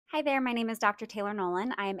Hi there, my name is Dr. Taylor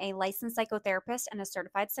Nolan. I am a licensed psychotherapist and a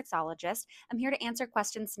certified sexologist. I'm here to answer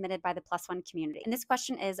questions submitted by the Plus One community. And this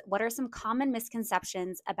question is, what are some common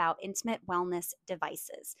misconceptions about intimate wellness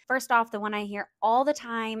devices? First off, the one I hear all the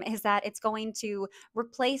time is that it's going to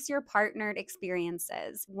replace your partnered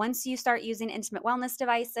experiences. Once you start using intimate wellness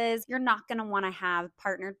devices, you're not going to want to have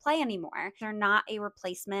partnered play anymore. They're not a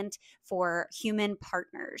replacement for human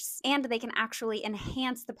partners, and they can actually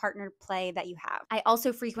enhance the partnered play that you have. I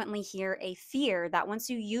also frequently hear a fear that once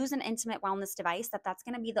you use an intimate wellness device, that's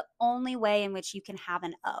going to be the only way in which you can have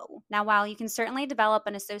an O. Now, while you can certainly develop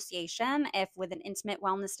an association if with an intimate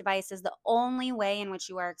wellness device is the only way in which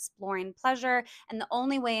you are exploring pleasure and the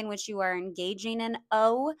only way in which you are engaging in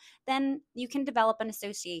O, then you can develop an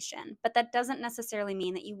association. But that doesn't necessarily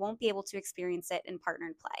mean that you won't be able to experience it in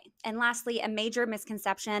partnered play. And lastly, a major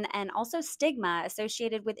misconception and also stigma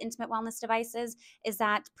associated with intimate wellness devices is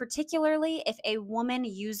that, particularly if a woman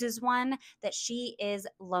uses one, that she is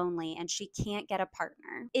lonely and she can't get a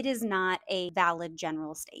partner. It is not a valid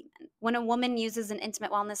general statement. When a woman uses an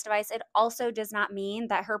intimate wellness device, it also does not mean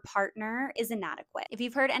that her partner is inadequate. If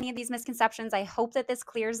you've heard any of these misconceptions, I hope that this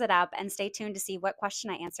clears it up, and stay tuned to see what question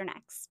I answer next.